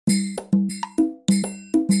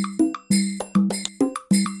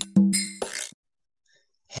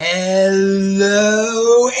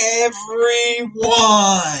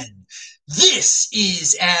everyone. This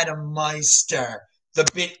is Adam Meister, the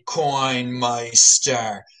Bitcoin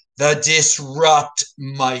Meister, the Disrupt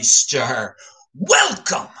Meister.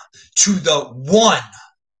 Welcome to the One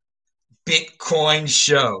Bitcoin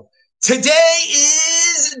Show. Today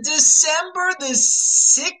is December the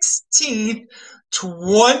 16th,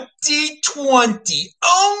 2020.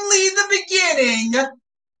 Only the beginning.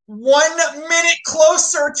 1 minute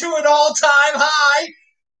closer to an all-time high.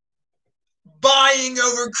 Buying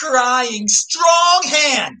over crying. Strong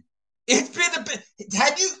hand. If you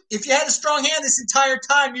had a strong hand this entire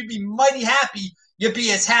time, you'd be mighty happy. You'd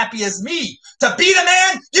be as happy as me. To beat a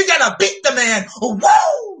man, you gotta beat the man.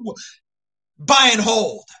 Whoa! Buy and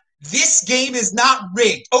hold. This game is not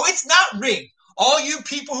rigged. Oh, it's not rigged. All you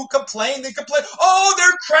people who complain, oh,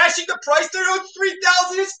 they're crashing the price. They're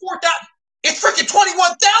 3,000, it's 4,000. It's freaking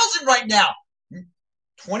 21,000 right now.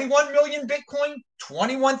 21 million Bitcoin,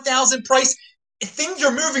 21,000 price. Things are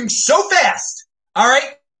moving so fast. All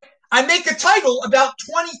right. I make a title about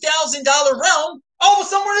 $20,000 realm. All of a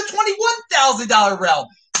sudden we're in a $21,000 realm.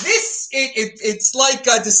 It's like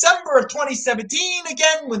December of 2017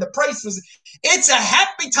 again when the price was. It's a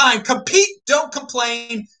happy time. Compete, don't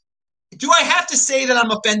complain. Do I have to say that I'm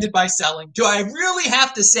offended by selling? Do I really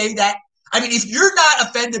have to say that? I mean, if you're not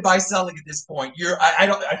offended by selling at this point,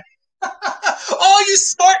 all you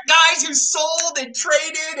smart guys who sold and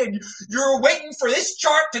traded and you're waiting for this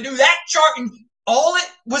chart to do that chart, and all it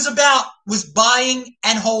was about was buying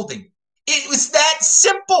and holding. It was that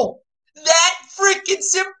simple. That freaking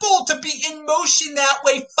simple to be in motion that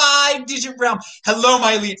way, 5-digit realm. Hello,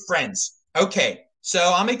 my elite friends. Okay,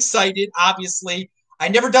 so I'm excited, obviously. I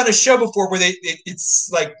never done a show before where it's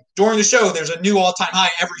like during the show there's a new all-time high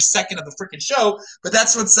every second of the freaking show, but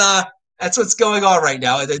that's what's going on right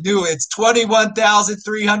now. It's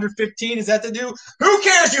 21,315. Is that the new? Who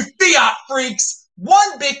cares, you fiat freaks?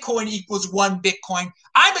 1 Bitcoin equals 1 Bitcoin.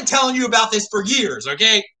 I've been telling you about this for years,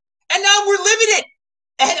 okay? And now we're living it.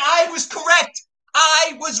 And I was correct.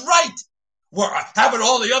 I was right. Well, haven't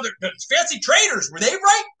all the other fancy traders, were they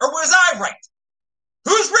right or was I right?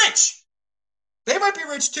 Who's rich? They might be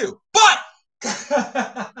rich too, but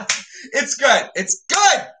it's good. It's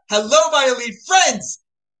good. Hello, my elite friends.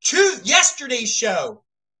 To yesterday's show.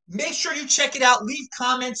 Make sure you check it out. Leave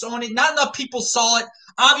comments on it. Not enough people saw it.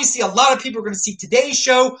 Obviously, a lot of people are going to see today's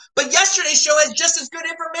show, but yesterday's show has just as good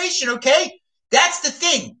information, okay? That's the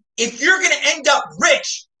thing. If you're going to end up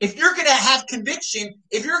rich, if you're going to have conviction,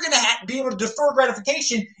 if you're going to be able to defer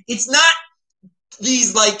gratification, it's not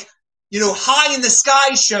these high in the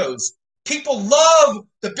sky shows. People love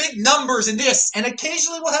the big numbers and this, and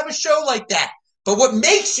occasionally we'll have a show like that. But what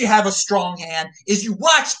makes you have a strong hand is you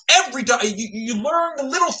watch you learn the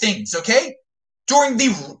little things, okay? During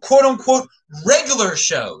the quote-unquote regular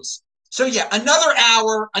shows. So yeah, another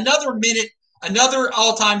hour, another minute, another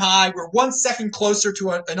all-time high. We're 1 second closer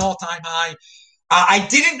to an all-time high. I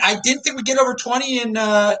didn't think we'd get over 20 in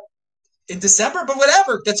December, but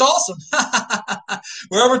whatever. That's awesome.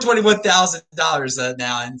 We're over $21,000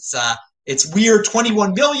 now, and it's weird.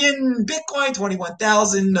 21 million Bitcoin,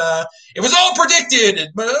 21,000. It was all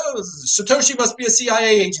predicted. Satoshi must be a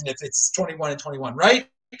CIA agent if it's 21 and 21, right?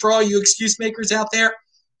 For all you excuse makers out there.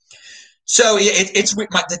 So it's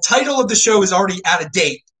the title of the show is already out of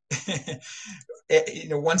date.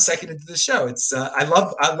 1 second into the show, it's I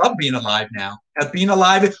love being alive now. Being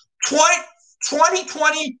alive,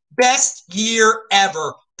 2020 best year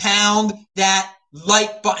ever. Pound that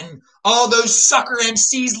like button. All those sucker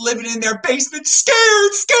MCs living in their basement, scared.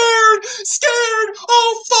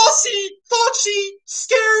 Oh, Fauci,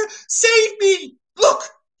 scared. Save me. Look,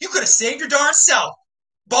 you could have saved your darn self.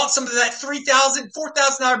 Bought some of that $3,000,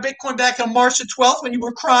 $4,000 Bitcoin back on March the 12th when you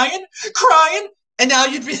were crying, and now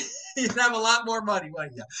you'd have a lot more money,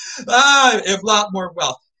 wouldn't you? A lot more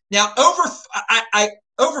wealth. Now,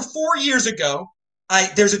 over 4 years ago,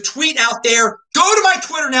 there's a tweet out there. Go to my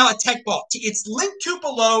Twitter now at TechBall. It's linked to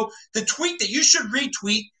below, the tweet that you should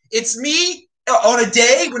retweet. It's me on a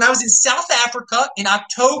day when I was in South Africa in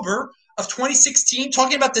October of 2016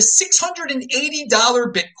 talking about the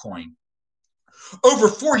 $680 Bitcoin. Over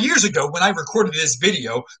 4 years ago when I recorded this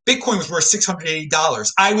video, Bitcoin was worth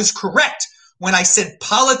 $680. I was correct when I said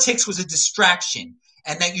politics was a distraction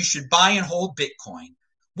and that you should buy and hold Bitcoin.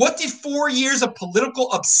 What did 4 years of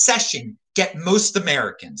political obsession get most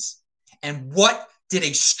Americans? And what did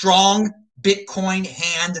a strong Bitcoin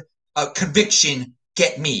hand conviction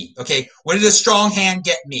get me? Okay, what did a strong hand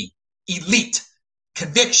get me? Elite,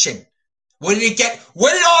 conviction. What did it get?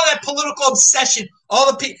 What did all that political obsession,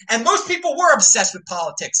 and most people were obsessed with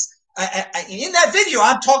politics. In that video,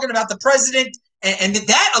 I'm talking about the president and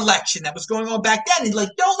that election that was going on back then. And like,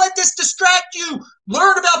 don't let this distract you.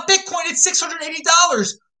 Learn about Bitcoin at $680. I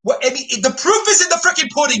mean, the proof is in the freaking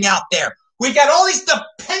pudding out there. We got all these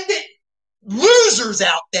dependent losers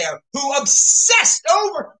out there who obsessed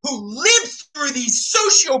over, who lived through these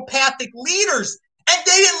sociopathic leaders, and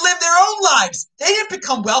they didn't live their own lives. They didn't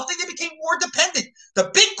become wealthy. They became more dependent. The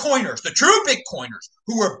Bitcoiners, the true Bitcoiners,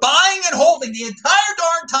 who were buying and holding the entire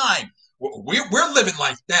darn time. We're living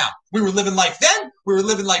life now. We were living life then. We were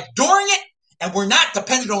living life during it. And we're not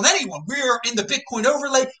dependent on anyone. We're in the Bitcoin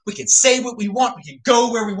overlay. We can say what we want. We can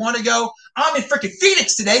go where we want to go. I'm in freaking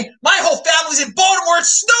Phoenix today. My whole family's in Baltimore.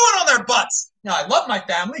 It's snowing on their butts. Now, I love my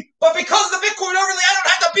family, but because of the Bitcoin overlay, I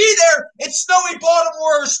don't have to be there. It's snowy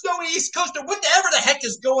Baltimore or snowy East Coast or whatever the heck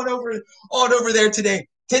is going on over there today.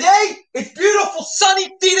 Today, it's beautiful,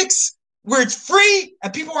 sunny Phoenix where it's free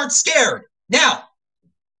and people aren't scared. Now,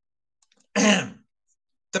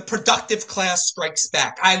 the productive class strikes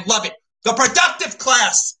back. I love it. The productive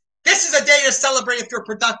class. This is a day to celebrate if you're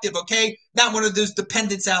productive, okay? Not one of those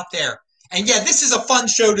dependents out there. And yeah, this is a fun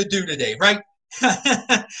show to do today, right?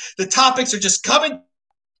 The topics are just coming.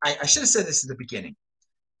 I should have said this at the beginning.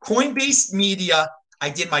 Coinbase Media,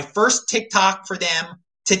 I did my first TikTok for them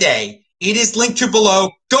today. It is linked to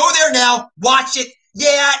below. Go there now. Watch it.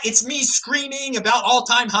 Yeah, it's me screaming about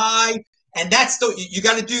all-time high. And that's you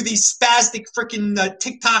got to do these spastic freaking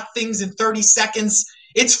TikTok things in 30 seconds.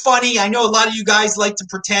 It's funny. I know a lot of you guys like to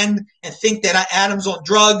pretend and think that Adam's on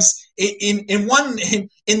drugs. In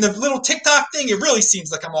the little TikTok thing, it really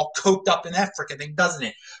seems like I'm all coked up in that freaking thing, doesn't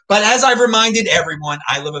it? But as I've reminded everyone,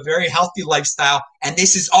 I live a very healthy lifestyle, and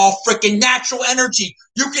this is all freaking natural energy.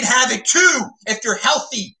 You can have it too if you're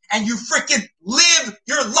healthy and you freaking live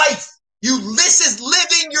your life. This is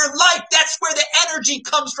living your life. That's where the energy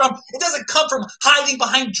comes from. It doesn't come from hiding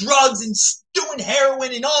behind drugs and doing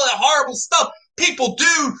heroin and all that horrible stuff people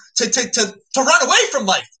do to run away from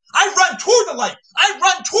life. I run toward the light. I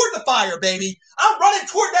run toward the fire, baby. I'm running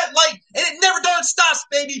toward that light, and it never darn stops,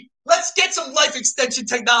 baby. Let's get some life extension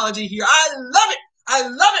technology here. I love it. I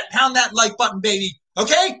love it. Pound that like button, baby.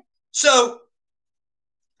 Okay? So,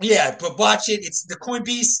 yeah, but watch it. It's the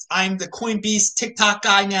Coinbase. I'm the Coinbase TikTok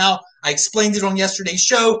guy now. I explained it on yesterday's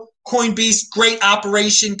show. Coinbase, great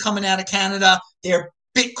operation coming out of Canada. They're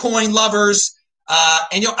Bitcoin lovers.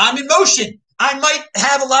 And, I'm in motion. I might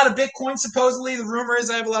have a lot of Bitcoin, supposedly. The rumor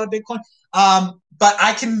is I have a lot of Bitcoin. But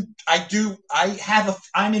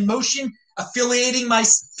I'm in motion affiliating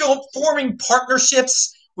forming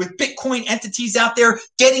partnerships with Bitcoin entities out there,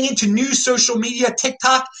 getting into new social media,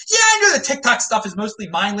 TikTok. Yeah, I know the TikTok stuff is mostly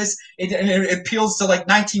mindless. It appeals to like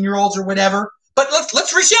 19-year-olds or whatever. But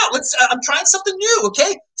let's reach out. I'm trying something new,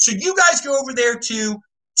 okay? So you guys go over there to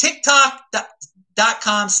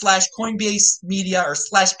TikTok.com/Coinbase Media or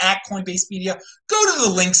 /@Coinbase Media. Go to the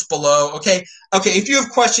links below, okay? Okay, if you have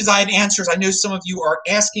questions, I have answers. I know some of you are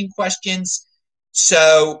asking questions.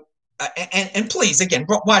 So, and please, again,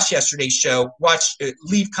 watch yesterday's show.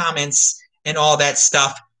 Leave comments and all that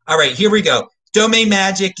stuff. All right, here we go. Domain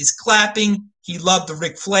Magic is clapping. He loved the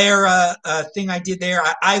Ric Flair thing I did there.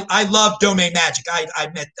 I love Domain Magic. I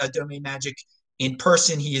met Domain Magic in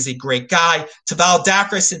person. He is a great guy. Taval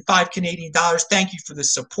Dakris and $5 Canadian. Thank you for the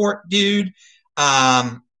support, dude.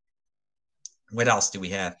 What else do we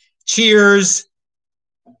have? Cheers.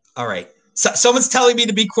 All right. So, someone's telling me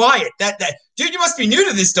to be quiet. Dude, you must be new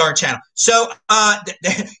to this darn channel. So,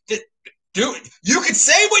 dude, you can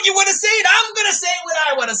say what you want to say, and I'm going to say what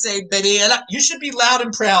I want to say, baby. And you should be loud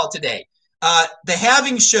and proud today. The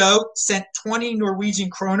Halving Show sent 20 Norwegian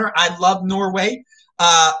kroner. I love Norway.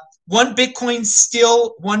 1 Bitcoin,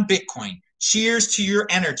 still 1 Bitcoin. Cheers to your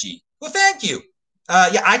energy. Well, thank you.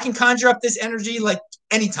 Yeah, I can conjure up this energy like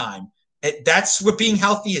anytime. That's what being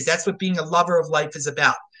healthy is. That's what being a lover of life is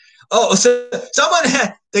about. Oh, so someone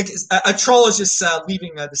a troll is just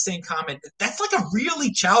leaving the same comment. That's like a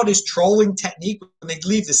really childish trolling technique when they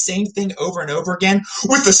leave the same thing over and over again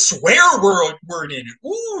with the swear word in it.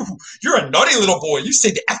 Ooh, you're a naughty little boy. You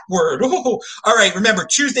say the F word. Ooh. All right, remember,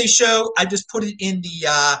 Tuesday show. I just put it in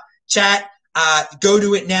the chat. Go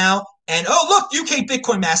to it now. And, oh, look, UK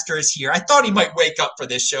Bitcoin Master is here. I thought he might wake up for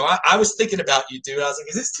this show. I was thinking about you, dude. I was like,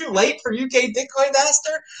 is this too late for UK Bitcoin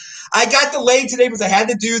Master? I got delayed today because I had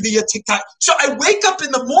to do the TikTok. So I wake up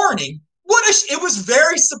in the morning. It was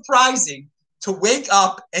very surprising to wake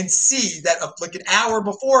up and see that like an hour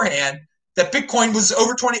beforehand that Bitcoin was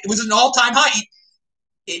over 20. It was an all-time high.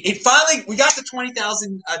 It finally, we got the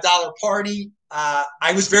 $20,000 party.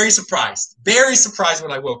 I was very surprised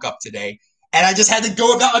when I woke up today. And I just had to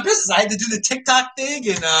go about my business. I had to do the TikTok thing,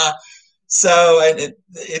 and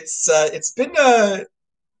it's been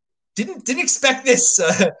Didn't expect this.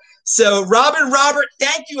 So Robert,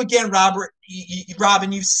 thank you again, Robert.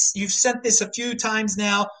 Robin, you've sent this a few times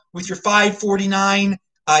now with your 549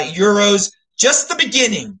 euros. Just the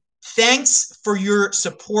beginning. Thanks for your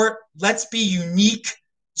support. Let's be unique,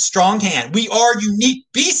 strong hand. We are unique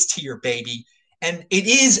beast here, baby, and it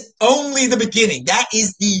is only the beginning.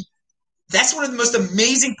 That's one of the most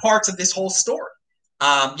amazing parts of this whole story.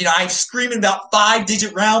 I'm screaming about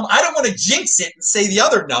 5-digit realm. I don't want to jinx it and say the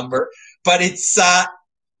other number, but it's back.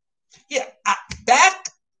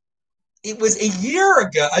 It was a year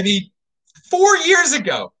ago. I mean, 4 years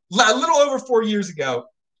ago, a little over 4 years ago.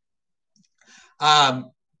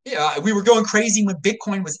 We were going crazy when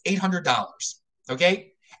Bitcoin was $800.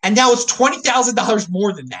 Okay, and now it's $20,000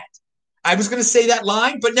 more than that. I was going to say that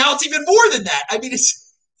line, but now it's even more than that. I mean,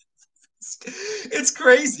 it's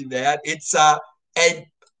crazy, man. And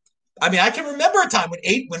I mean, I can remember a time when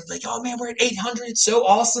like, oh man, we're at 800. It's so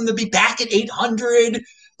awesome to be back at 800.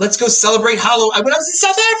 Let's go celebrate Halloween. When I was in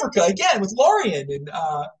South Africa again with Lorian, and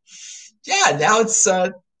now it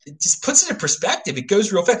just puts it in perspective. It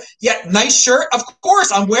goes real fast. Yeah, nice shirt. Of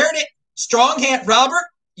course, I'm wearing it. Strong hand, Robert.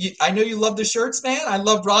 I know you love the shirts, man. I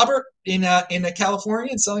loved Robert in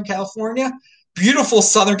California, in Southern California. Beautiful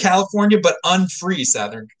Southern California, but unfree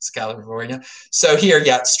Southern California. So here,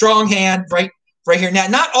 yeah, strong hand, right here. Now,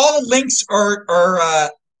 not all the links are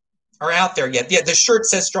out there yet. Yeah, the shirt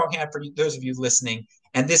says strong hand for those of you listening,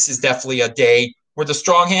 and this is definitely a day where the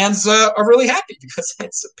strong hands are really happy because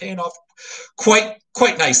it's paying off quite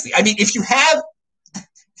nicely. I mean, if you have,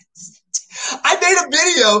 I made a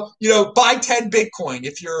video, buy 10 Bitcoin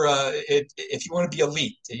if you want to be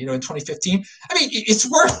elite, in 2015. I mean, it's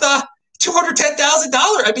worth $210,000.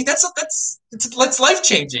 I mean, that's life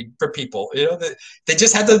changing for people. They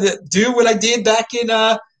just had to do what I did back in.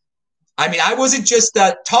 I mean, I wasn't just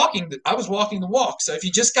talking; I was walking the walk. So if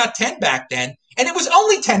you just got 10 back then, and it was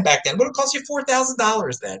only 10 back then, it would have cost you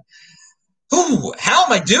 $4,000 then. Ooh, how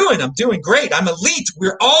am I doing? I'm doing great. I'm elite.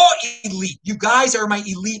 We're all elite. You guys are my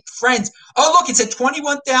elite friends. Oh, look, it's at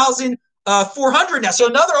 21,400 now. So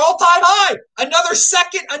another all-time high. Another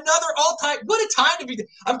second, another all-time. What a time to be.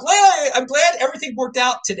 I'm glad everything worked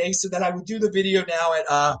out today so that I would do the video now at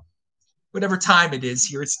whatever time it is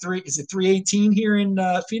here. Is it 3:18 here in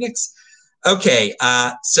Phoenix? Okay.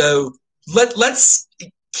 So let's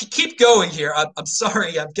keep going here. I'm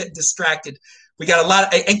sorry. I'm getting distracted. We got a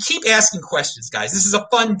lot and keep asking questions, guys. This is a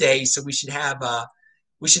fun day, so we should have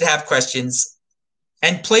questions.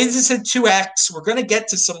 And play this in 2x. We're going to get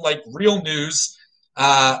to some real news,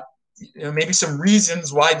 maybe some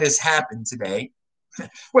reasons why this happened today.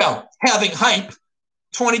 Well, having hype,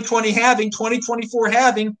 2020 having, 2024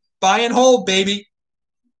 having, buy and hold, baby.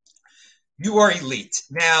 You are elite.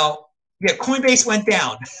 Now, yeah, Coinbase went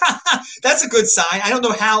down. That's a good sign. I don't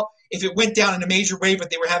know if it went down in a major way, but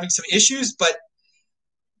they were having some issues. But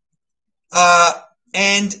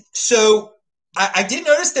and so I did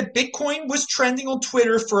notice that Bitcoin was trending on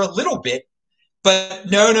Twitter for a little bit, but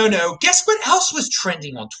no. Guess what else was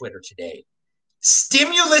trending on Twitter today?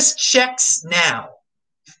 Stimulus checks now.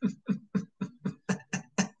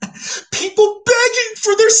 People begging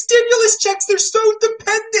for their stimulus checks. They're so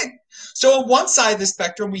dependent. So on one side of the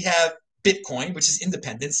spectrum, we have Bitcoin, which is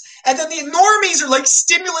independence, and then the normies are like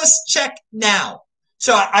stimulus check now.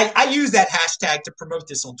 So I use that hashtag to promote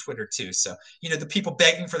this on Twitter too. So the people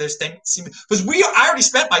begging for their thing because I already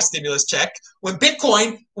spent my stimulus check when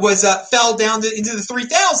Bitcoin was fell down into the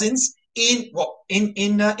 3,000s in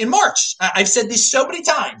March. I've said this so many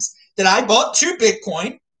times that I bought 2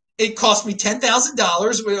 Bitcoin. It cost me $10,000.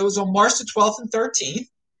 It was on March the 12th and 13th.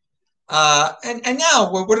 And now,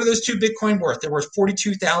 what are those 2 Bitcoin worth? They're worth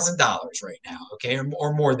 $42,000 right now, okay,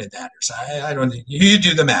 or more than that. Or so I don't. You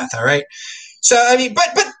do the math, all right. So I mean,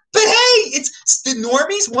 but hey, it's the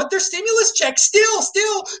normies want their stimulus check still.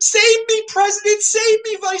 Save me, president. Save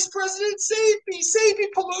me, vice president. Save me,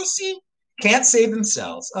 Pelosi. Can't save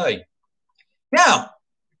themselves. Oh, now,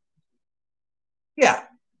 yeah.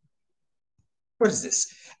 What is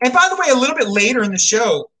this? And by the way, a little bit later in the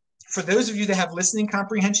show, for those of you that have listening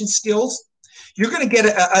comprehension skills, you're going to get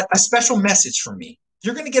a special message from me.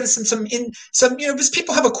 You're going to get some because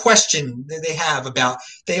people have a question that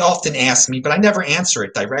they often ask me, but I never answer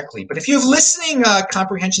it directly. But if you have listening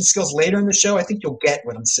comprehension skills later in the show, I think you'll get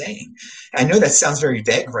what I'm saying. I know that sounds very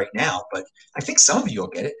vague right now, but I think some of you will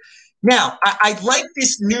get it. Now, I like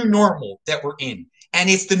this new normal that we're in. And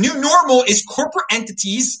it's the new normal is corporate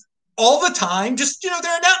entities all the time, just,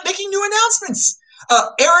 they're making new announcements.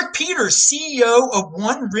 Eric Peters, CEO of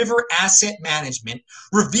One River Asset Management,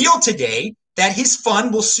 revealed today that his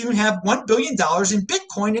fund will soon have $1 billion in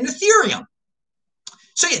Bitcoin and Ethereum.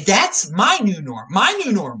 So yeah, that's my new norm. My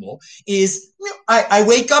new normal is I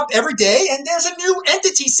wake up every day and there's a new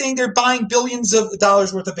entity saying they're buying billions of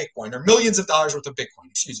dollars worth of Bitcoin or millions of dollars worth of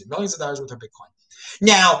Bitcoin. Excuse me, millions of dollars worth of Bitcoin.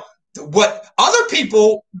 Now, what other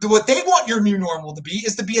people, what they want your new normal to be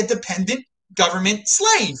is to be a dependent government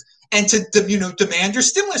slave and to demand your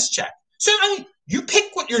stimulus check. So I mean, you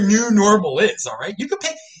pick what your new normal is. All right, you can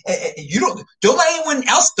pick. You don't let anyone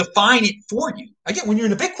else define it for you. Again, when you're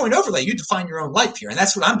in a Bitcoin overlay, you define your own life here, and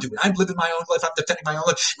that's what I'm doing. I'm living my own life. I'm defending my own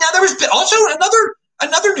life. Now, there was also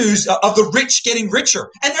another news of the rich getting richer,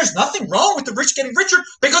 and there's nothing wrong with the rich getting richer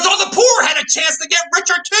because all the poor had a chance to get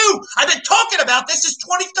richer too. I've been talking about this since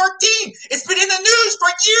 2013. It's been in the news for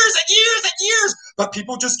years and years and years, but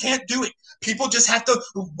people just can't do it. People just have to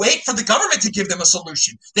wait for the government to give them a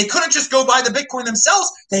solution. They couldn't just go buy the Bitcoin themselves.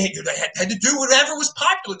 They had to do whatever was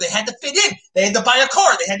popular. They had to fit in. They had to buy a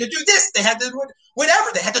car. They had to do this. They had to do whatever.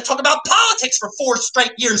 They had to talk about politics for 4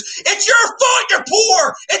 straight years. It's your fault you're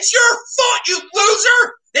poor. It's your fault, you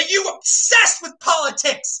loser, that you obsessed with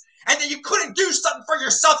politics and that you couldn't do something for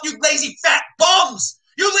yourself, you lazy fat bums.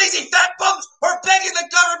 You lazy fat bums are begging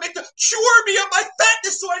the government to cure me of my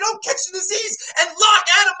fatness so I don't catch the disease and lock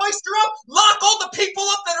Adam Meister up, lock all the people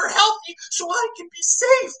up that are healthy so I can be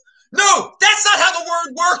safe. No, that's not how the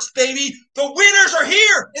word works, baby. The winners are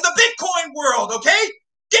here in the Bitcoin world, okay?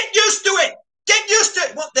 Get used to it. Get used to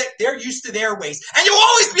it. Well, they're used to their ways. And you'll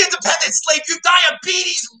always be a dependent slave, you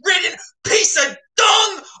diabetes-ridden piece of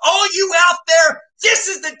dung. All you out there, this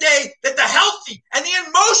is the day that the healthy and the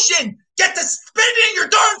emotion get to spit in your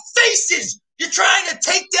darn faces. You're trying to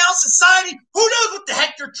take down society. Who knows what the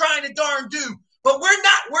heck you're trying to darn do? But we're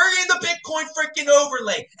not. We're in the Bitcoin freaking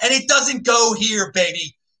overlay. And it doesn't go here,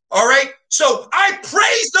 baby. All right? So I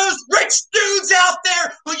praise those rich dudes out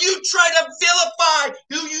there who you try to vilify,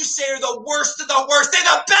 who you say are the worst of the worst. They're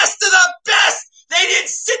the best of the best. They didn't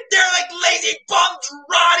sit there like lazy bums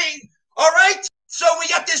rotting. All right? So we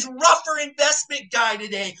got this Ruffer investment guy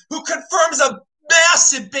today who confirms a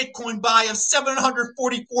massive Bitcoin buy of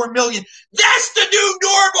 744 million. That's the new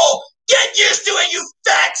normal. Get used to it, you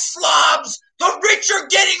fat slobs. The rich are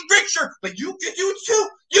getting richer, but you can do it too.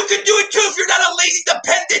 You can do it too if you're not a lazy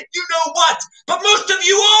dependent. You know what? But most of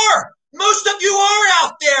you are. Most of you are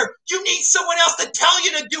out there. You need someone else to tell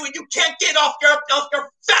you to do it. You can't get off your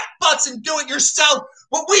fat butts and do it yourself.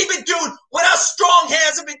 What we've been doing, what our strong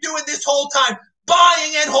hands have been doing this whole time,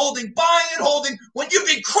 buying and holding, when you've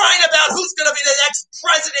been crying about who's going to be the next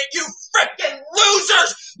president, you freaking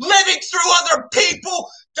losers living through other people.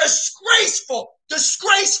 Disgraceful,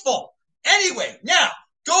 disgraceful. Anyway, now,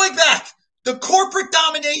 going back, the corporate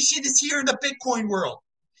domination is here in the Bitcoin world.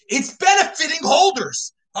 It's benefiting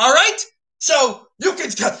holders, all right? So you can,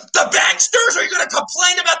 the banksters, are you going to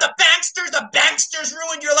complain about the banksters? The banksters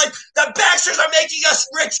ruined your life. The banksters are making us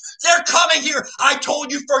rich. They're coming here. I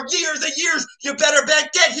told you for years and years, you better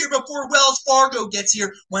get here before Wells Fargo gets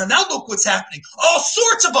here. Well, now look what's happening. All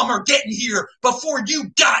sorts of them are getting here before you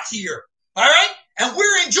got here, all right? And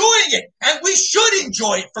we're enjoying it, and we should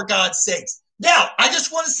enjoy it, for God's sakes. Now, I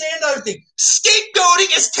just want to say another thing.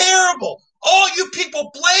 Scapegoating is terrible. All you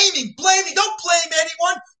people blaming. Don't blame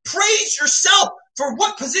anyone. Praise yourself for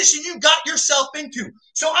what position you got yourself into.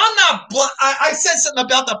 So I'm not, I said something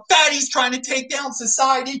about the fatties trying to take down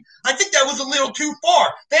society. I think that was a little too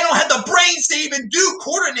far. They don't have the brains to even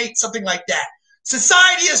coordinate something like that.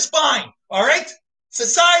 Society is fine, all right?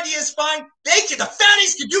 Society is fine. The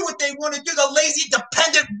fatties can do what they want to do. The lazy,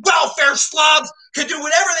 dependent, welfare slobs can do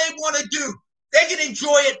whatever they want to do. They can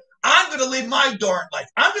enjoy it. I'm going to live my darn life.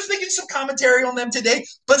 I'm just making some commentary on them today,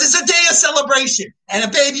 but it's a day of celebration. And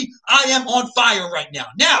baby, I am on fire right now.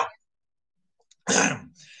 Now,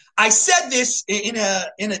 I said this in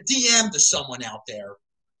a DM to someone out there.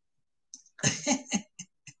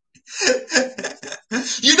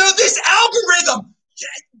 You know, this algorithm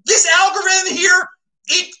here,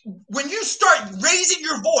 when you start raising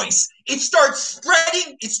your voice, it starts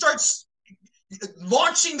spreading, it starts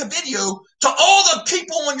launching the video to all the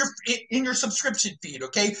people in your subscription feed,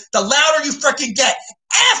 okay? The louder you freaking get.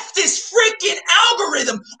 F this freaking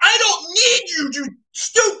algorithm. I don't need you, you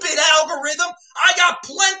stupid algorithm. I got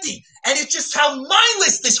plenty. And it's just how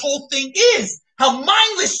mindless this whole thing is. How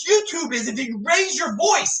mindless YouTube is. If you raise your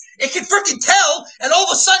voice, it can freaking tell, and all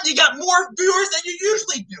of a sudden you got more viewers than you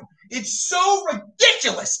usually do. It's so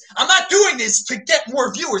ridiculous. I'm not doing this to get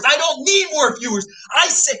more viewers. I don't need more viewers. I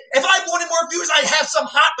say, if I wanted more viewers, I'd have some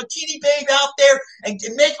hot bikini babe out there and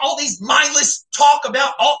make all these mindless talk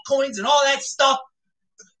about altcoins and all that stuff.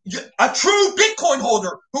 A true Bitcoin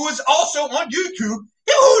holder who is also on YouTube,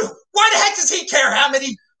 why the heck does he care how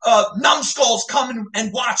many numbskulls come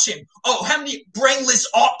and watch him. Oh, how many brainless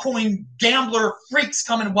altcoin gambler freaks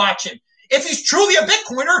come and watch him? If he's truly a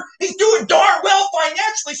Bitcoiner, he's doing darn well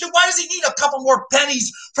financially. So why does he need a couple more pennies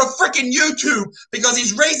from freaking YouTube? Because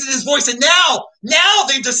he's raising his voice, and now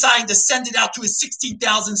they're deciding to send it out to his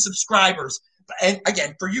 16,000 subscribers. And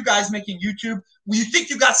again, for you guys making YouTube, you think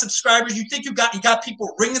you got subscribers, you think you got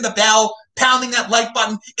people ringing the bell, pounding that like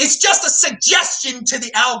button. It's just a suggestion to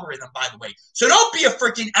the algorithm, by the way. So don't be a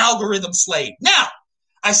freaking algorithm slave. Now,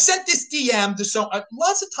 I sent this DM to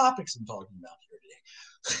lots of topics I'm talking about here today.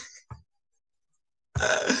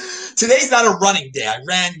 Today's not a running day. I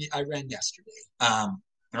ran yesterday. I'll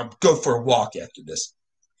go for a walk after this.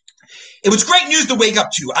 It was great news to wake up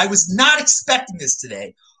to. I was not expecting this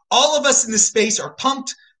today. All of us in this space are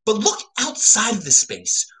pumped, but look outside of the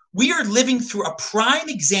space. We are living through a prime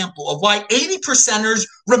example of why 80%ers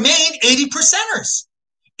remain 80%ers.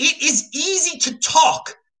 It is easy to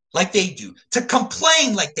talk like they do, to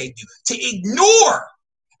complain like they do, to ignore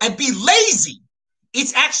and be lazy.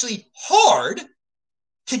 It's actually hard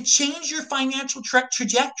to change your financial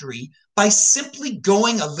trajectory by simply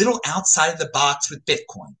going a little outside of the box with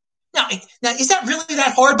Bitcoin. Now, is that really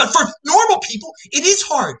that hard? But for normal people, it is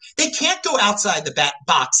hard. They can't go outside the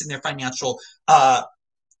box in their financial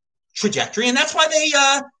trajectory, and that's why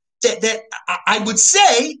I would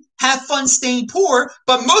say have fun staying poor,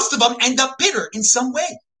 but most of them end up bitter in some way.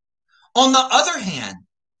 On the other hand,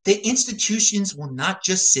 the institutions will not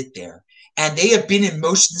just sit there, and they have been in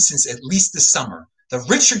motion since at least the summer. The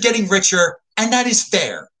rich are getting richer, and that is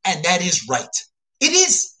fair, and that is right. It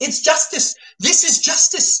is. It's justice. This is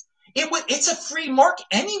justice. It's a free market.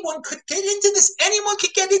 Anyone could get into this. Anyone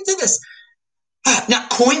could get into this. Now,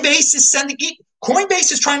 Coinbase is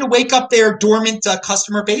trying to wake up their dormant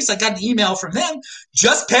customer base. I got an email from them.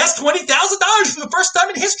 Just past $20,000 for the first time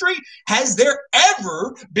in history. Has there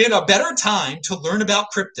ever been a better time to learn about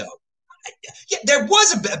crypto? Yeah, there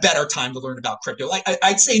was a better time to learn about crypto. Like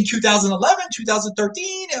I'd say in 2011,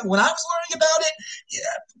 2013, when I was learning about it.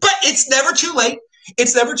 Yeah, but it's never too late.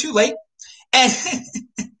 It's never too late. And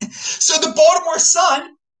so the Baltimore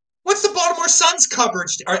Sun, what's the Baltimore Sun's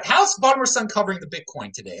coverage? Or how's the Baltimore Sun covering the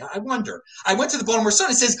Bitcoin today? I wonder. I went to the Baltimore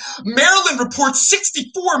Sun. It says Maryland reports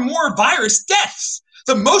 64 more virus deaths,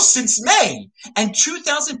 the most since May, and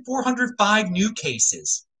 2,405 new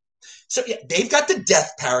cases. So yeah, they've got the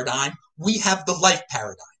death paradigm. We have the life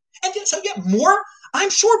paradigm. And so yeah, I'm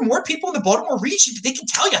sure more people in the Baltimore region, they can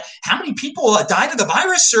tell you how many people died of the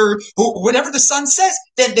virus or whatever the Sun says.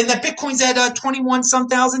 Then that Bitcoin's at $21-some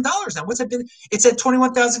thousand. Now, what's it been? It's at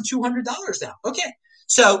 $21,200 now. Okay.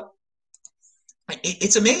 So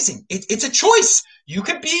it's amazing. It's a choice. You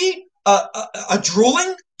could be a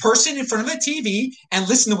drooling person in front of a TV and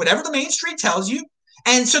listen to whatever the mainstream tells you.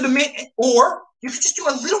 And so or you could just do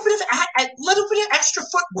a little bit of extra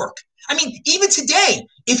footwork. I mean, even today,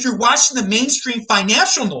 if you're watching the mainstream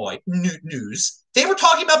financial news, they were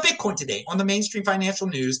talking about Bitcoin today on the mainstream financial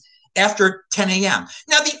news after 10 a.m.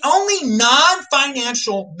 Now, the only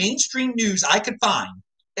non-financial mainstream news I could find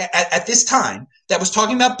at this time that was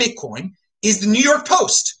talking about Bitcoin is the New York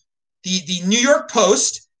Post. The New York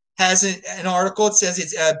Post has an article. It says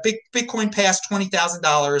it's Bitcoin passed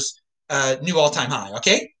 $20,000 new all-time high.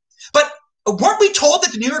 Okay, but weren't we told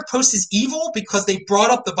that the New York Post is evil because they brought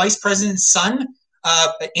up the vice president's son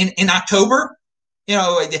in October? You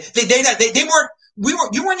know, they weren't.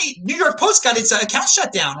 You weren't. New York Post got its account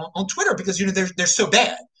shut down on Twitter because they're so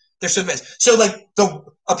bad. They're so bad. So like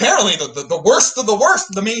apparently the worst of the worst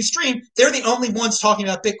of the mainstream, they're the only ones talking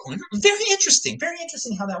about Bitcoin. Very interesting. Very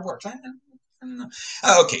interesting how that works. I don't know.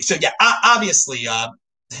 Okay, so yeah, obviously,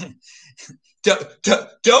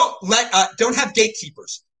 don't have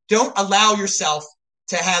gatekeepers. Don't allow yourself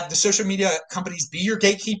to have the social media companies be your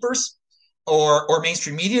gatekeepers or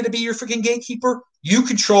mainstream media to be your freaking gatekeeper. You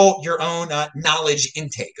control your own knowledge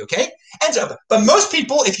intake, okay? And so, but most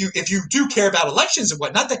people, if you do care about elections and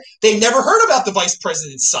whatnot, they never heard about the vice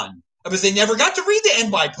president's son because they never got to read the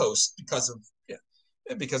NY Post because of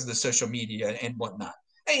the social media and whatnot.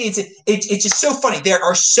 It's just so funny. There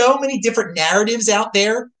are so many different narratives out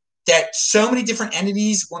there that so many different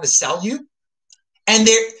entities want to sell you, and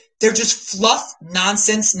they're just fluff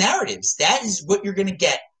nonsense narratives. That is what you're going to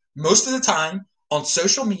get most of the time on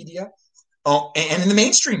social media and in the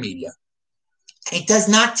mainstream media. It does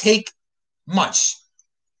not take much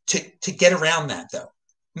to get around that, though.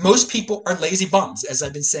 Most people are lazy bums, as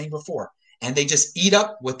I've been saying before, and they just eat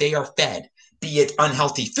up what they are fed, be it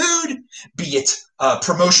unhealthy food, be it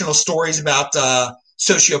promotional stories about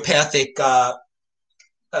sociopathic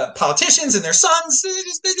politicians and their sons.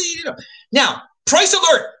 Now, Price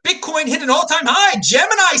alert! Bitcoin hit an all-time high.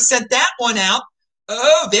 Gemini sent that one out.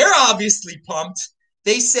 Oh, they're obviously pumped.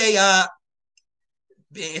 They say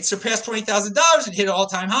it surpassed $20,000 and hit an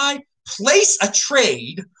all-time high. Place a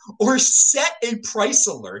trade or set a price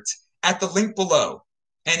alert at the link below.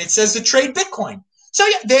 And it says to trade Bitcoin. So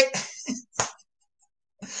yeah,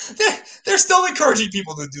 they're still encouraging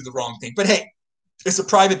people to do the wrong thing. But hey, it's a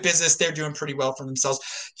private business. They're doing pretty well for themselves.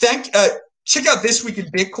 Check out This Week in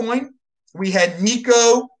Bitcoin. We had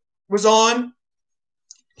Nico was on,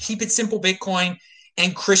 Keep It Simple Bitcoin,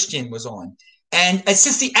 and Christian was on. And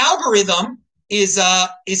since the algorithm is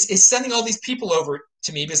sending all these people over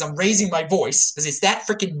to me because I'm raising my voice, because it's that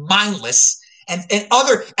freaking mindless, and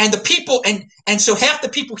the people and so half the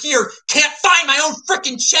people here can't find my own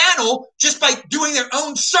freaking channel just by doing their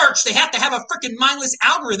own search. They have to have a freaking mindless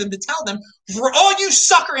algorithm to tell them. For all you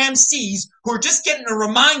sucker MCs who are just getting a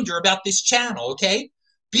reminder about this channel, okay?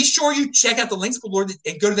 Be sure you check out the links below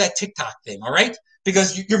and go to that TikTok thing, all right?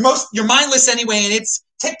 Because you're mindless anyway, and it's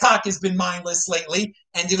TikTok has been mindless lately,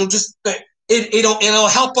 and it'll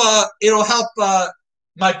help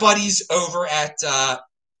my buddies over at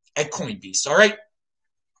Coinbase, all right?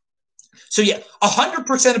 So yeah,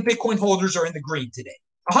 100% of Bitcoin holders are in the green today.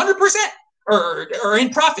 100% are in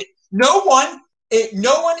profit. No one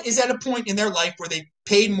is at a point in their life where they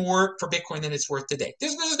paid more for Bitcoin than it's worth today.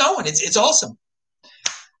 There's no one. It's awesome.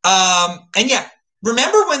 And yeah,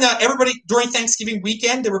 remember when everybody during Thanksgiving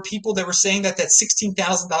weekend, there were people that were saying that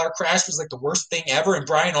 $16,000 crash was like the worst thing ever, and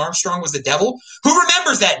Brian Armstrong was the devil? Who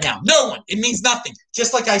remembers that now? No one. It means nothing.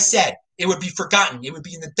 Just like I said, it would be forgotten. It would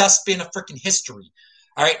be in the dustbin of freaking history.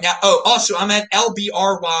 All right. Now, also, I'm at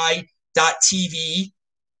lbry.tv,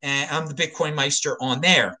 and I'm the Bitcoin Meister on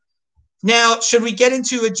there. Now, should we get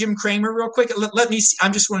into a Jim Cramer real quick? Let me see.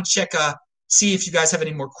 I'm just going to check, see if you guys have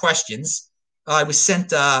any more questions. I was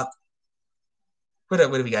sent, what do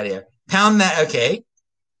we got here? Pound that. Okay.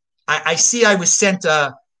 I see I was sent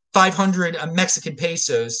 500 Mexican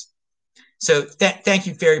pesos. So thank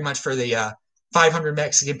you very much for the 500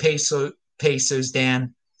 Mexican pesos,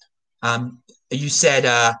 Dan. You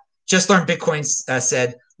said, just learned Bitcoin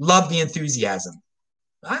said, love the enthusiasm.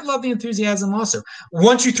 I love the enthusiasm also.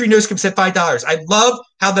 123 NoScope said $5. I love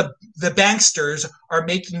how the banksters are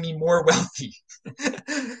making me more wealthy.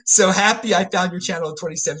 So happy I found your channel in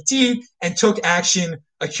 2017 and took action,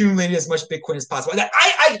 accumulated as much Bitcoin as possible.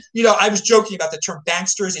 I was joking about the term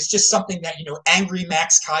banksters. It's just something that, angry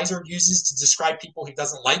Max Kaiser uses to describe people he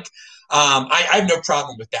doesn't like. I have no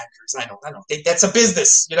problem with bankers. I don't think that's a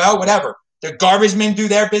business, whatever. The garbage men do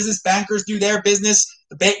their business. Bankers do their business.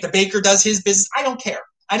 The baker does his business. I don't care.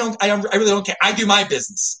 I really don't care. I do my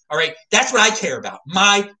business. All right. That's what I care about.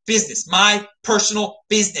 My business, my personal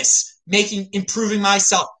business, improving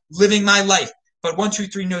myself, living my life. But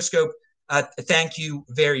 123 NoScope, thank you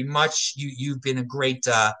very much. You've been a great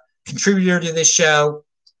contributor to this show.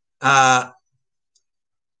 UK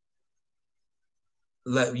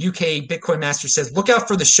Bitcoin Master says, look out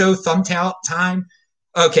for the show thumbtail time.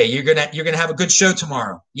 Okay, you're gonna have a good show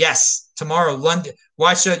tomorrow. Yes, tomorrow, London.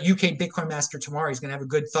 Watch UK Bitcoin Master tomorrow. He's gonna have a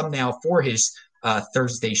good thumbnail for his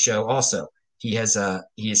Thursday show. Also, he has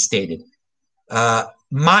stated.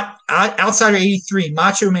 Outsider 83,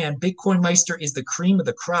 Macho Man, Bitcoin Meister is the cream of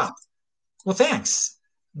the crop. Well, thanks.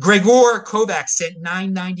 Gregor Kovac sent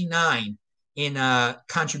 $9.99 in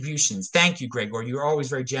contributions. Thank you, Gregor. You're always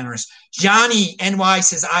very generous. Johnny NY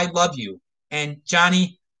says, I love you. And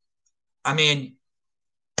Johnny, I mean,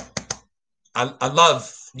 I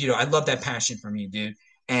love that passion from you, dude.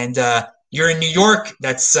 And you're in New York.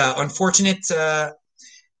 That's unfortunate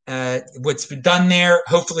what's been done there.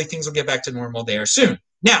 Hopefully things will get back to normal there soon.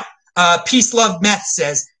 Now, Peace Love Meth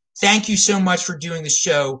says, thank you so much for doing the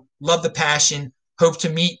show. Love the passion. Hope to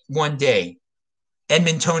meet one day.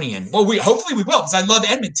 Edmontonian. Well, hopefully we will, because I love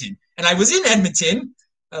Edmonton. And I was in Edmonton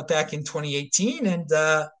back in 2018, and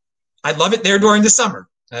I love it there during the summer.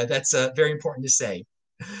 That's very important to say.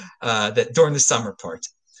 That during the summer part.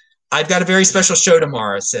 I've got a very special show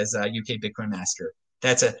tomorrow, says UK Bitcoin Master.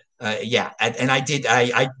 That's yeah. And I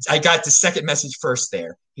got the second message first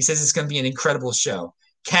there. He says it's going to be an incredible show.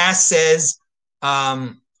 Cass says,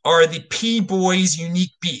 are the P boys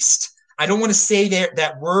unique beast? I don't want to say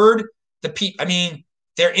that word. I mean,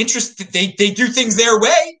 they're interested. They do things their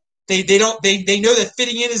way. They know that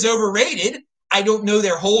fitting in is overrated. I don't know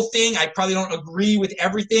their whole thing. I probably don't agree with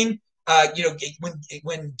everything.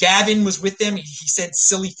 When Gavin was with them, he said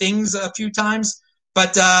silly things a few times,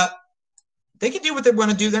 but they can do what they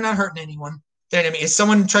want to do. They're not hurting anyone. I mean, if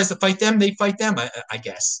someone tries to fight them, they fight them, I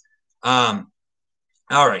guess. All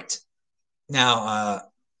right. Now,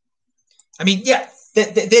 I mean, yeah,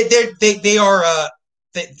 They are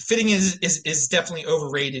fitting is definitely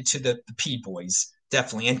overrated to the P boys,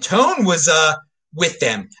 definitely. And Tone was with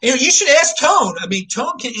them. You should ask Tone. I mean,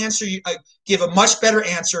 Tone can answer you, give a much better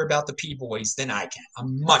answer about the P boys than I can.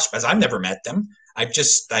 I'm much better. I've never met them. I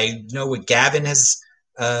know what Gavin has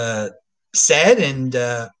said, and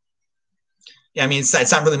yeah, I mean,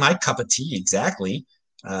 it's not really my cup of tea exactly.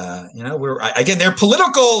 Again, they're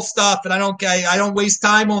political stuff, and I don't waste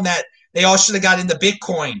time on that. They all should have got into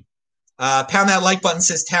Bitcoin. Pound that like button,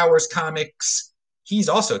 says Towers Comics. He's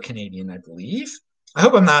also Canadian, I believe. I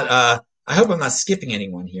hope I'm not skipping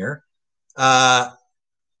anyone here.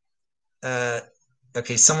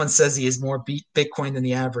 Okay, someone says he is more Bitcoin than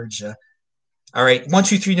the average. All right, 1,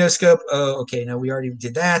 2, 3, no scope. Oh, okay, no, we already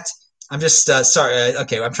did that. I'm just sorry.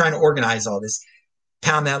 Okay, I'm trying to organize all this.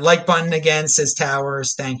 Pound that like button again, says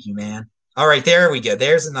Towers. Thank you, man. All right, there we go.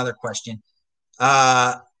 There's another question.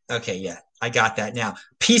 Okay, yeah, I got that now.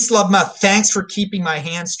 Peace, love, muff. Thanks for keeping my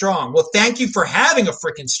hand strong. Well, thank you for having a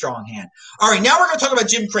freaking strong hand. All right, now we're going to talk about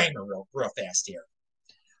Jim Cramer real fast here.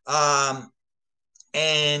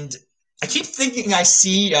 And I keep thinking I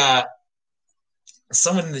see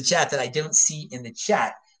someone in the chat that I don't see in the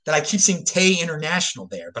chat, that I keep seeing Tay International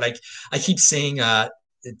there, but I keep seeing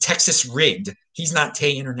Texas Rigged. He's not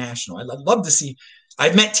Tay International. I'd love to see.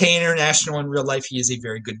 I've met Tay International in real life. He is a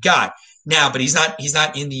very good guy now, but he's not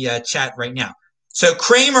in the chat right now. So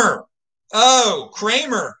Cramer,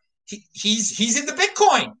 Cramer, he's into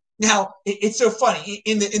Bitcoin now. It's so funny.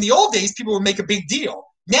 In the old days, people would make a big deal.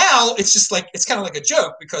 Now it's just like, it's kind of like a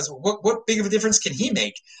joke, because what big of a difference can he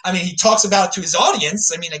make? I mean, he talks about it to his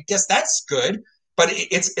audience. I mean, I guess that's good, but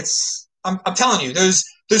I'm telling you,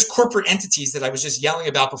 those corporate entities that I was just yelling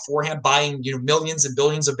about beforehand, buying millions and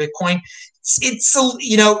billions of Bitcoin, it's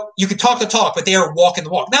you could talk the talk, but they are walking the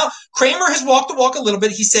walk. Now Cramer has walked the walk a little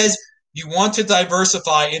bit. He says, you want to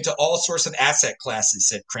diversify into all sorts of asset classes,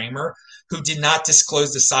 said Cramer, who did not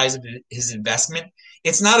disclose the size of his investment.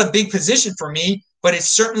 It's not a big position for me, but it's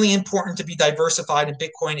certainly important to be diversified, and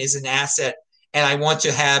Bitcoin is an asset, and I want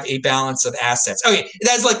to have a balance of assets. Okay,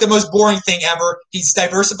 that's like the most boring thing ever. He's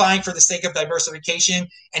diversifying for the sake of diversification,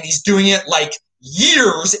 and he's doing it like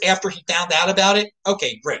years after he found out about it.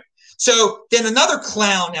 Okay, great. So then another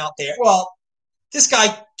clown out there, well, this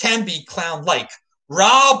guy can be clown-like.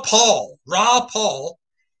 Rob Paul,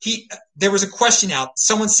 there was a question out.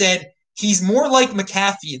 Someone said he's more like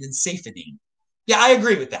McAfee than Saifedean. Yeah, I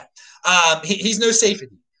agree with that. He's no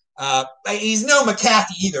Saifedean. He's no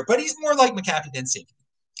McAfee either, but he's more like McAfee than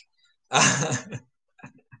Saifedean.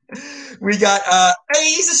 We got hey,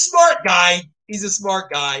 he's a smart guy. He's a smart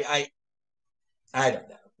guy. I don't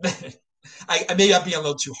know. Maybe I'm being a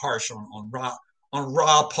little too harsh on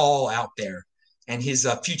Rob Paul out there and his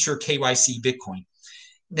future KYC Bitcoin.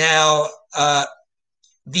 Now,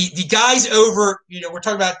 the guys over, we're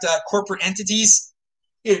talking about corporate entities.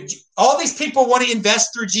 All these people want to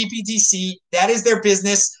invest through GBTC. That is their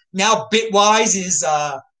business. Now Bitwise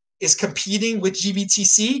is competing with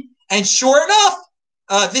GBTC, and sure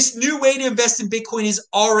enough, this new way to invest in Bitcoin is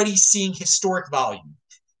already seeing historic volume.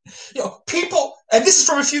 People, and this is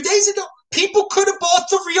from a few days ago, people could have bought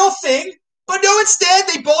the real thing, but no, instead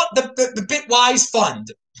they bought the Bitwise fund.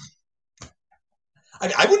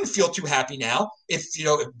 I wouldn't feel too happy now if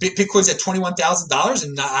Bitcoin's at $21,000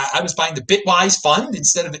 and I was buying the Bitwise fund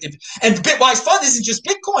instead of it. And the Bitwise fund isn't just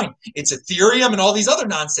Bitcoin; it's Ethereum and all these other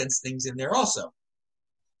nonsense things in there also.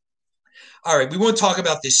 All right, we won't talk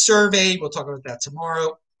about this survey. We'll talk about that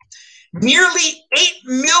tomorrow. Nearly 8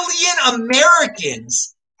 million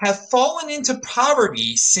Americans have fallen into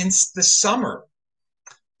poverty since the summer.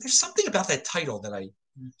 There's something about that title that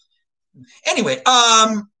Anyway,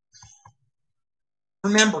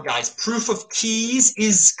 remember, guys, proof of keys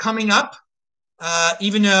is coming up.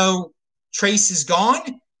 Even though Trace is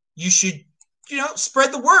gone, you should,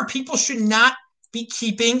 spread the word. People should not be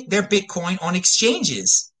keeping their Bitcoin on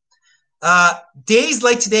exchanges. Days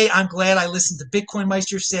like today, I'm glad I listened to Bitcoin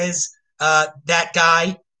Meister, says that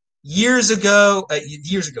guy. Years ago, he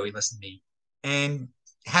listened to me and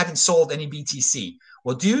haven't sold any BTC.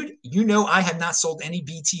 Well, dude, I have not sold any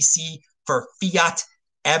BTC for fiat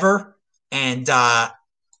ever. And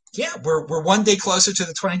we're one day closer to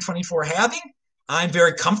the 2024 halving. I'm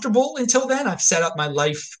very comfortable until then. I've set up my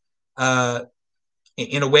life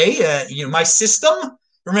in a way. My system.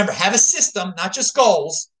 Remember, have a system, not just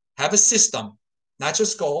goals. Have a system, not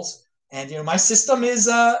just goals. And my system is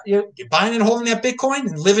buying and holding that Bitcoin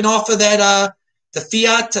and living off of that the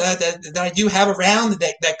fiat that I do have around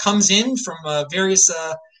that comes in from various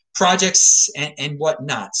projects and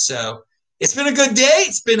whatnot. So It's been a good day.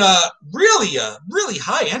 It's been a really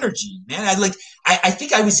high energy, man. I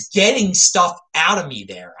think I was getting stuff out of me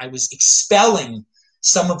there. I was expelling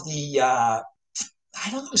some of the I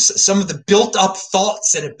don't know, some of the built up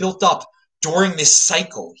thoughts that have built up during this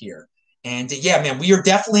cycle here. And yeah, man, we are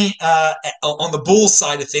definitely on the bull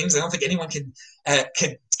side of things. I don't think anyone can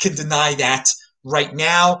deny that right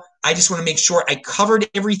now. I just want to make sure I covered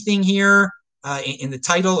everything here in the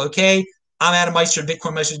title. Okay, I'm Adam Meister,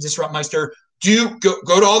 Bitcoin Meister, Disrupt Meister. Do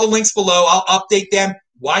go to all the links below. I'll update them.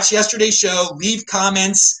 Watch yesterday's show. Leave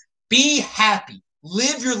comments. Be happy.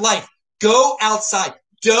 Live your life. Go outside.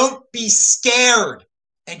 Don't be scared,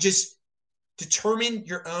 and just determine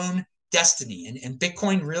your own destiny. And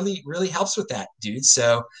Bitcoin really helps with that, dude.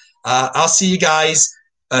 So I'll see you guys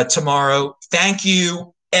tomorrow. Thank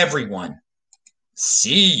you, everyone.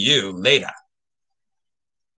 See you later.